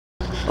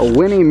A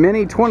Winnie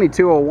Minnie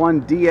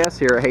 2201 DS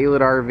here at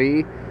Haylett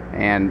RV,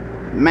 and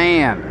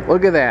man,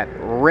 look at that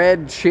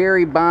red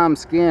cherry bomb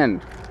skin.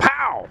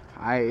 Pow!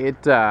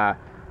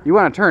 You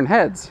want to turn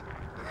heads.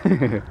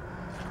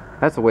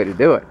 That's the way to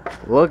do it.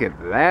 Look at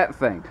that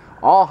thing.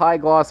 All high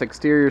gloss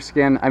exterior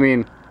skin. I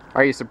mean,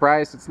 are you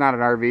surprised it's not an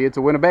RV? It's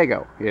a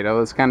Winnebago. You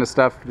know, this kind of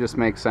stuff just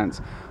makes sense.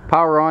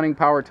 Power awning,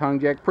 power tongue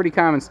jack, pretty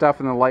common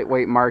stuff in the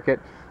lightweight market.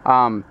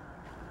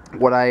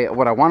 What I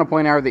want to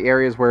point out are the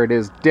areas where it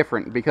is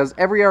different, because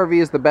every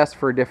RV is the best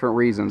for a different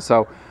reason.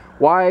 So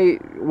why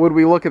would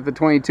we look at the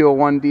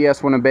 2201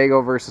 DS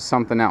Winnebago versus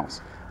something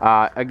else?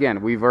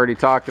 Again, we've already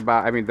talked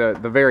about, I mean, the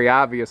very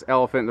obvious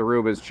elephant in the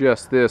room is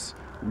just this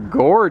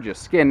gorgeous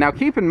skin. Now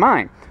keep in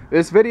mind,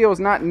 this video is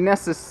not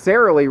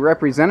necessarily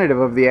representative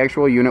of the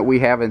actual unit we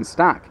have in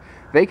stock.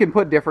 They can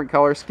put different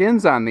color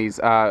skins on these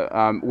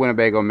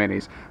Winnebago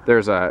Minis.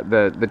 There's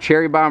the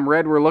cherry bomb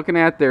red we're looking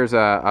at. There's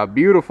a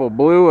beautiful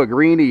blue, a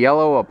green, a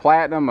yellow, a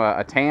platinum,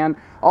 a tan,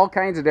 all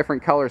kinds of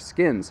different color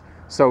skins.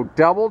 So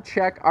double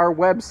check our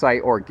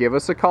website or give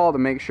us a call to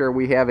make sure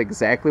we have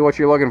exactly what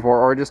you're looking for,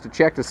 or just to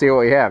check to see what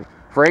we have.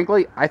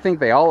 Frankly, I think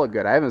they all look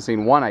good. I haven't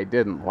seen one I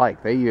didn't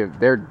like.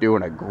 They're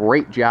doing a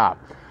great job.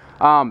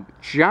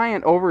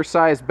 Giant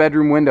oversized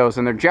bedroom windows,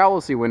 and they're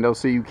jalousie windows,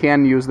 so you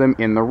can use them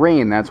in the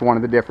rain. That's one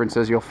of the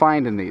differences you'll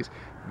find in these.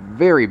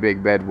 Very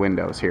big bed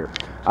windows here.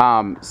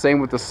 Same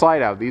with the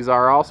slide out. These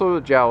are also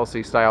the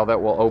jalousie style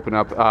that will open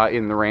up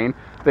in the rain.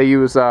 They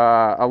use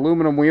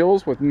aluminum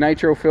wheels with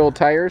nitro filled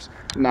tires.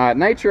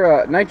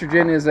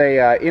 Nitrogen is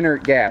a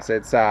inert gas.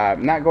 It's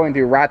not going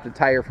to rot the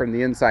tire from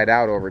the inside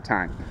out over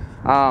time.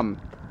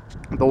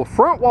 The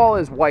front wall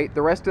is white.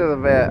 The rest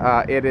of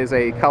it is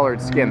a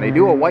colored skin. They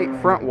do a white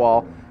front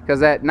wall because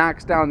that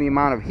knocks down the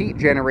amount of heat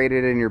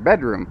generated in your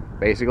bedroom.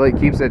 Basically, it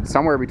keeps it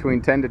somewhere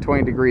between 10 to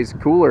 20 degrees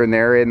cooler in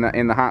there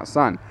in the hot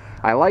sun.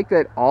 I like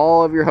that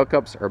all of your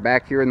hookups are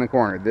back here in the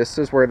corner. This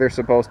is where they're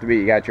supposed to be.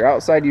 You got your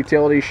outside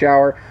utility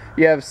shower.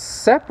 You have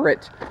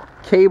separate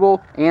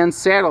cable and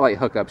satellite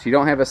hookups. You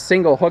don't have a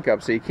single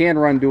hookup, so you can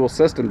run dual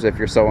systems if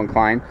you're so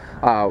inclined.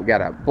 We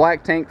got a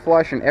black tank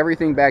flush and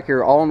everything back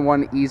here all in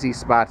one easy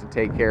spot to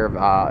take care of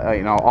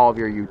you know, all of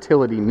your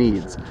utility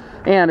needs.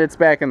 And it's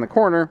back in the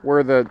corner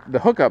where the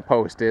hookup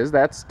post is.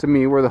 That's, to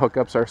me, where the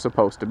hookups are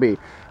supposed to be.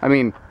 I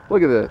mean,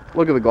 look at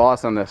the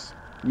gloss on this.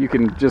 You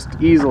can just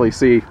easily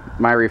see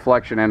my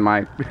reflection and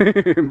my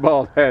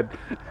bald head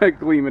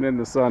gleaming in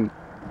the sun.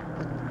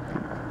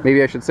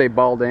 Maybe I should say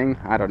balding.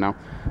 I don't know.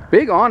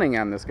 Big awning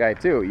on this guy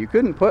too. You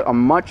couldn't put a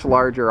much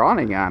larger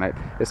awning on it.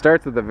 It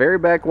starts at the very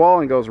back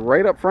wall and goes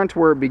right up front to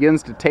where it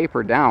begins to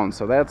taper down.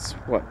 So that's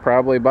what,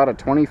 probably about a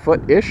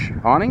 20-foot-ish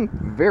awning.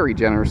 Very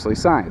generously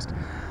sized.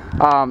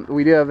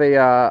 We do have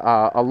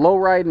a low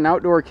ride and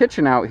outdoor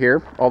kitchen out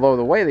here. Although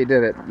the way they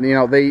did it, you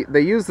know,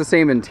 they use the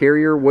same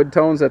interior wood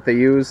tones that they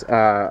use.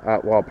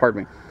 Well,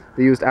 pardon me.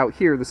 They used out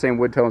here the same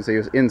wood tones they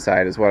use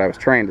inside, is what I was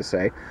trying to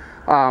say.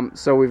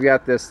 So we've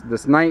got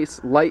this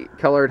nice light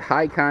colored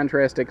high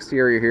contrast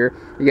exterior here.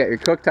 You got your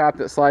cooktop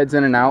that slides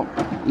in and out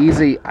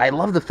easy. I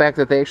love the fact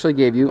that they actually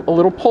gave you a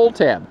little pull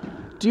tab.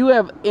 Do you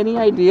have any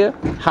idea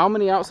how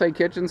many outside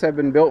kitchens have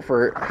been built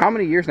for how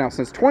many years now?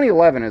 Since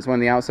 2011 is when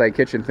the outside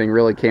kitchen thing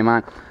really came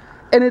on,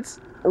 and it's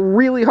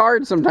really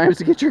hard sometimes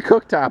to get your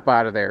cooktop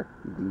out of there.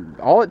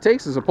 All it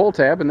takes is a pull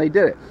tab, and they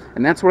did it.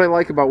 And that's what I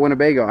like about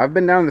Winnebago. I've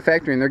been down to the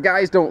factory, and their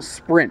guys don't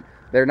sprint.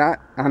 They're not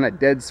on a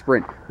dead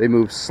sprint. They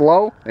move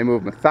slow, they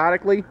move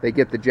methodically, they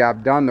get the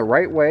job done the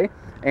right way,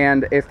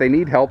 and if they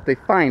need help, they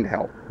find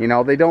help. You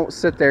know, they don't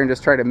sit there and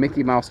just try to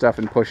Mickey Mouse stuff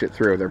and push it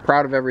through. They're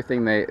proud of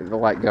everything they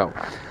let go.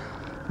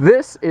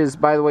 This is,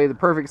 by the way, the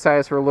perfect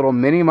size for a little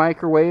mini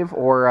microwave,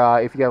 or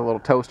if you got a little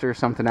toaster or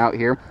something out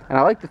here. And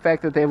I like the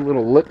fact that they have a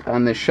little lip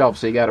on this shelf,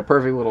 so you got a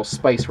perfect little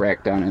spice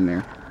rack down in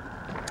there.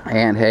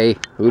 And hey,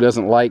 who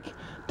doesn't like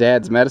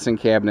Dad's medicine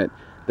cabinet?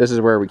 This is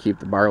where we keep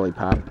the barley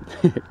pop.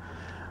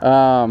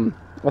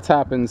 Let's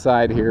hop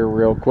inside here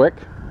real quick.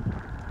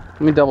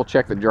 Let me double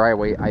check the dry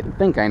weight. I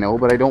think I know,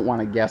 but I don't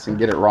want to guess and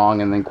get it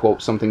wrong and then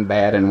quote something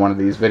bad in one of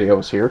these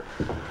videos here.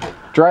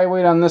 Dry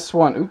weight on this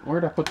one, oop, where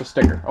did I put the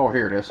sticker? Oh,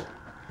 here it is.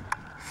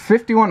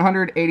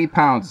 5,180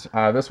 pounds.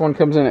 This one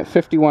comes in at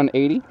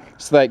 5,180,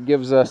 so that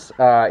gives us,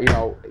 you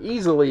know,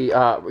 easily,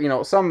 you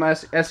know, some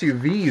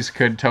SUVs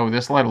could tow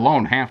this, let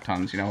alone half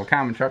tons. You know,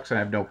 common trucks would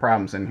have no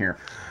problems in here.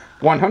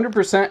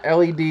 100%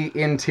 LED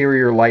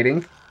interior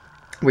lighting.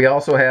 We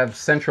also have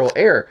central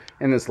air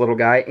in this little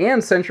guy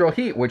and central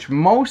heat, which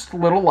most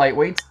little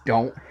lightweights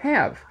don't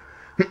have.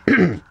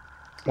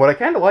 What I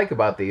kind of like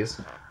about these,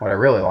 what I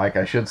really like,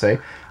 I should say,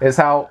 is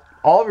how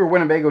all of your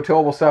Winnebago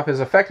towable stuff is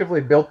effectively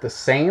built the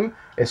same.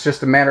 It's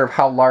just a matter of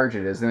how large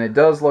it is. And it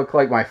does look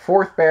like my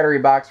 4th battery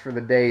box for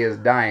the day is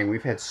dying.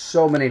 We've had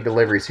so many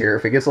deliveries here.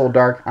 If it gets a little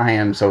dark, I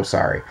am so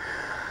sorry.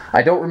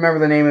 I don't remember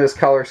the name of this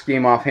color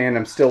scheme offhand.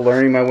 I'm still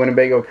learning my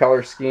Winnebago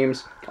color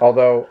schemes.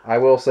 Although I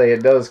will say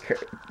it does,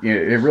 you know,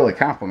 it really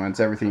complements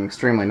everything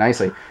extremely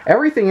nicely.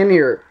 Everything in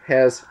here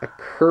has a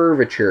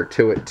curvature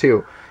to it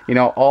too. You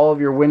know, all of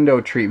your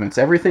window treatments,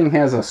 everything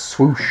has a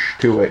swoosh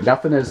to it.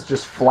 Nothing is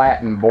just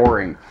flat and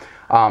boring.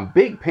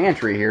 Big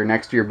pantry here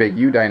next to your big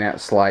U-dinette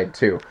slide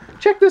too.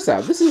 Check this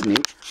out. This is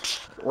neat.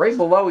 Right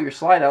below your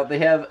slide out, they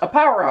have a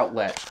power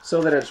outlet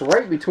so that it's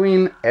right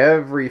between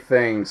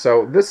everything.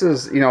 So this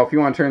is, you know, if you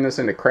want to turn this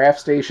into craft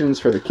stations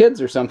for the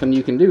kids or something,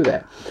 you can do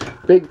that.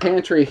 Big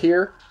pantry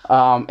here.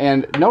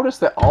 And notice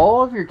that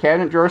all of your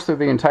cabinet drawers through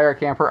the entire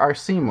camper are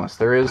seamless.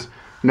 There is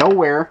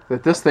nowhere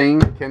that this thing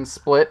can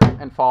split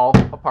and fall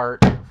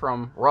apart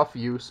from rough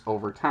use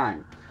over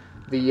time.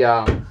 The,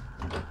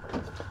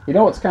 you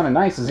know what's kind of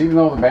nice is even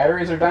though the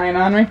batteries are dying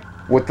on me,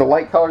 with the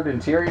light colored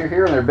interior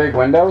here and their big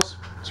windows,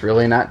 it's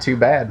really not too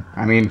bad.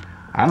 I mean,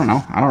 I don't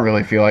know. I don't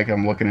really feel like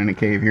I'm looking in a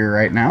cave here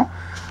right now.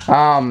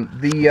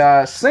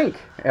 The sink,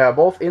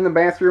 both in the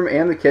bathroom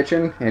and the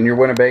kitchen and your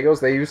Winnebagos,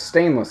 they use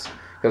stainless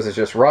because it's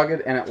just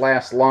rugged and it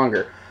lasts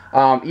longer.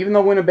 Even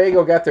though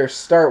Winnebago got their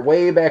start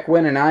way back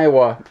when in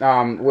Iowa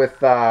with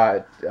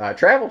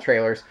travel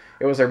trailers,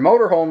 it was their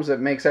motorhomes that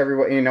makes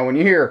everybody, you know, when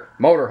you hear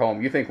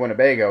motorhome, you think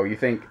Winnebago, you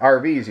think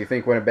RVs, you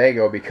think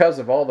Winnebago because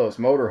of all those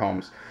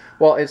motorhomes.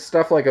 Well, it's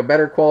stuff like a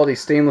better quality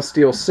stainless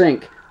steel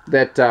sink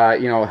that,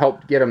 you know,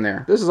 helped get them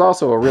there. This is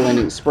also a really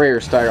neat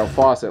sprayer style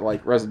faucet,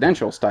 like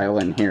residential style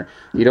in here.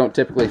 You don't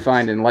typically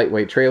find in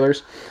lightweight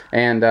trailers.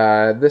 And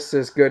this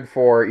is good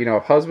for, you know,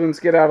 if husbands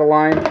get out of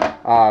line.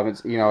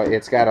 It's, you know,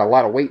 it's got a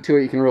lot of weight to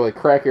it. You can really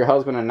crack your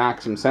husband and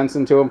knock some sense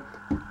into him.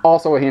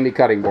 Also a handy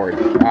cutting board.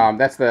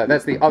 That's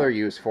the other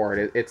use for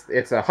it.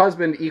 It's a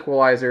husband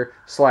equalizer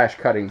 /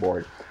 cutting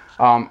board.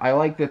 I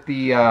like that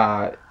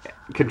the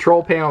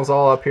control panel's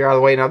all up here out of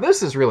the way. Now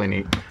this is really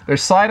neat. Their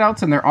slide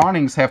outs and their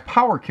awnings have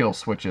power kill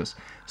switches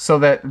so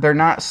that they're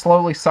not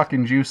slowly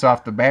sucking juice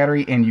off the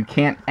battery and you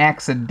can't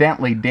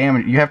accidentally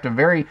damage. You have to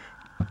very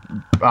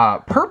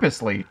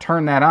purposely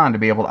turn that on to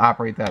be able to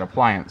operate that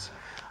appliance.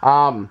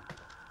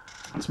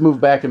 Let's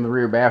move back in the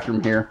rear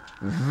bathroom here.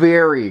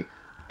 Very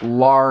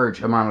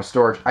large amount of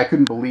storage. I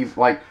couldn't believe,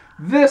 like,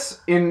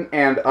 this in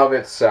and of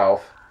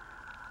itself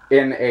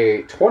in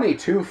a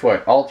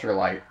 22-foot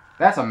Ultralite.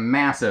 That's a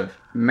massive,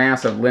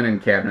 massive linen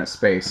cabinet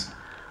space.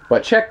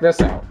 But check this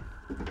out.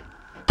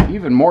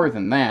 Even more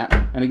than that,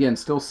 and again,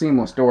 still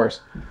seamless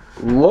doors.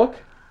 Look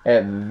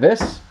at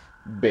this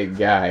big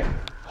guy.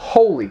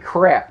 Holy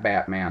crap,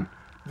 Batman.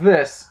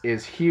 This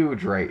is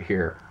huge right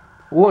here.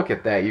 Look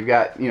at that. You've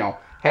got, you know,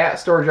 hat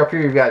storage up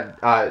here. You've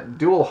got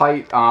dual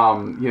height,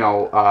 you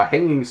know,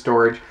 hanging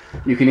storage.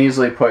 You can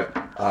easily put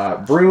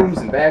brooms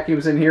and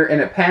vacuums in here, and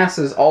it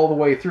passes all the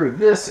way through.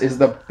 This is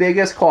the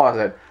biggest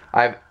closet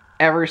I've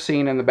ever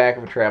seen in the back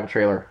of a travel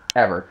trailer,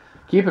 ever.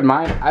 Keep in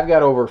mind, I've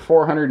got over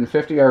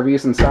 450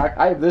 RVs in stock.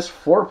 I have this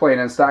floor plan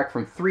in stock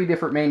from 3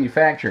 different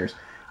manufacturers.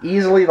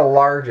 Easily the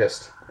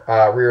largest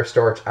rear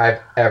storage I've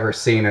ever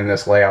seen in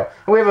this layout.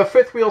 And we have a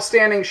 5th wheel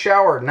standing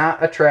shower,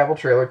 not a travel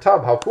trailer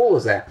tub. How cool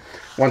is that?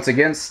 Once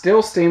again,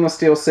 still stainless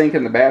steel sink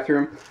in the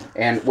bathroom,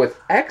 and with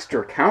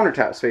extra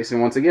countertop space.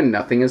 And once again,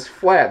 nothing is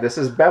flat. This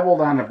is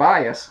beveled on a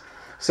bias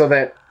so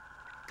that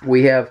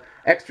we have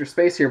extra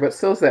space here, but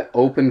still has that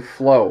open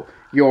flow.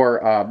 Your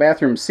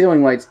bathroom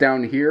ceiling lights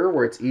down here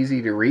where it's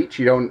easy to reach.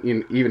 You don't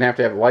even have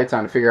to have lights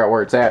on to figure out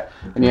where it's at.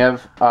 And you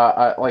have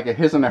like a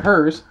his and a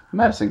hers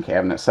medicine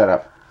cabinet set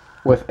up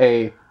with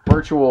a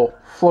virtual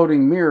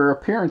floating mirror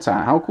appearance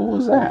on it. How cool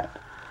is that?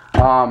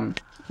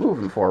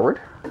 Moving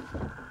forward,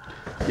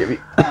 give you,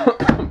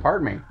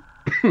 pardon me,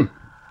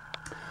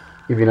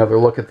 give you another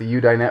look at the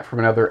U-dinette from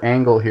another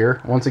angle here.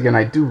 Once again,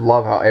 I do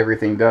love how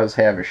everything does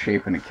have a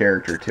shape and a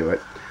character to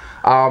it.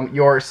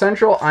 Your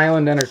central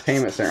island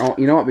entertainment center. Oh,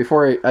 you know what?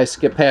 Before I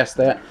skip past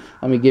that,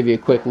 let me give you a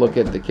quick look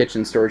at the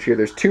kitchen storage here.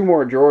 There's 2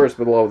 more drawers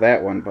below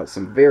that one, but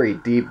some very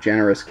deep,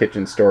 generous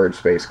kitchen storage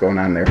space going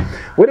on there.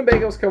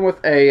 Winnebagos come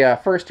with a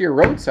first-year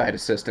roadside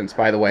assistance,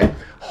 by the way.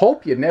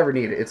 Hope you never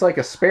need it. It's like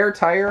a spare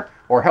tire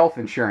or health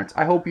insurance.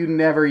 I hope you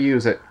never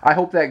use it. I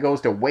hope that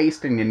goes to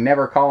waste and you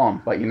never call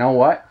them. But you know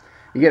what?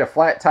 You get a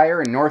flat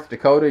tire in North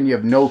Dakota and you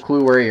have no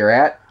clue where you're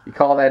at. You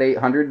call that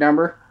 800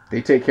 number,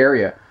 they take care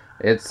of you.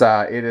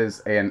 It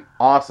is an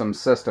awesome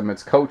system.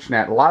 It's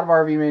CoachNet. A lot of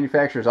RV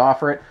manufacturers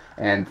offer it,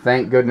 and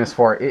thank goodness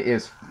for it. It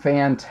is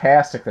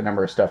fantastic, the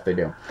number of stuff they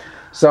do.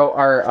 So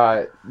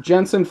our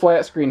Jensen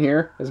flat screen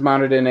here is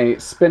mounted in a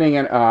spinning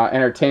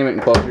entertainment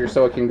enclosure,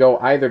 so it can go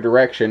either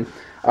direction.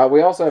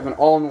 We also have an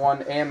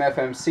all-in-one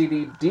AM/FM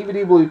CD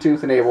DVD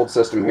Bluetooth enabled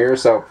system here,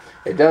 so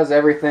it does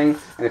everything.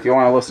 And if you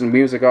want to listen to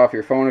music off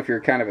your phone, if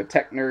you're kind of a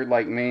tech nerd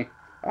like me,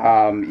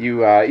 you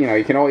know,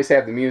 you can always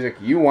have the music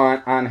you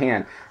want on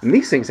hand. And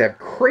these things have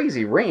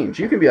crazy range.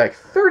 You can be like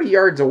 30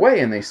 yards away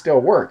and they still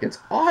work. It's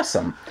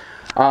awesome.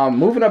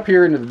 Moving up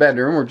here into the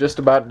bedroom, we're just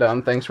about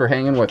done. Thanks for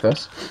hanging with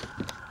us.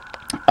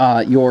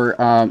 Your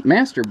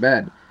master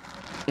bed.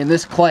 In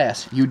this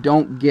class, you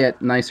don't get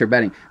nicer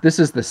bedding. This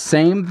is the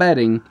same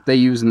bedding they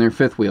use in their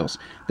 5th wheels.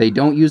 They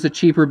don't use a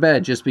cheaper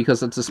bed just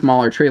because it's a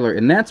smaller trailer.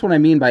 And that's what I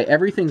mean by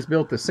everything's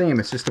built the same.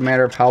 It's just a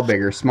matter of how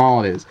big or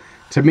small it is.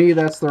 To me,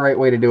 that's the right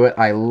way to do it.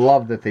 I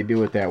love that they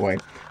do it that way.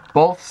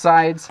 Both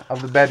sides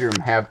of the bedroom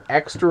have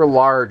extra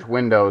large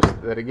windows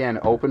that, again,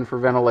 open for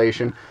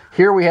ventilation.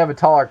 Here we have a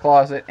taller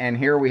closet, and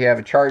here we have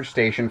a charge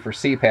station for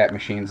CPAP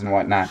machines and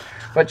whatnot.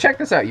 But check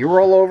this out. You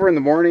roll over in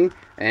the morning,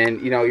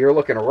 and you're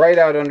looking right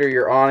out under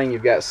your awning.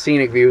 You've got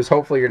scenic views.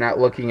 Hopefully you're not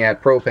looking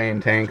at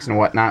propane tanks and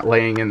whatnot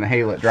laying in the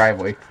Haylett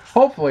driveway.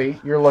 Hopefully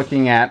you're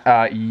looking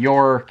at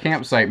your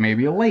campsite,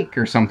 maybe a lake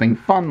or something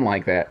fun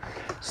like that.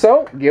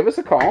 So give us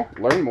a call.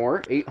 Learn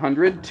more.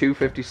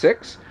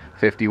 800-256-5196,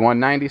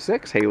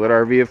 Haylett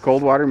RV of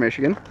Coldwater,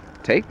 Michigan.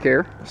 Take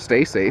care.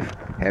 Stay safe.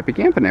 Happy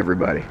camping,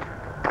 everybody.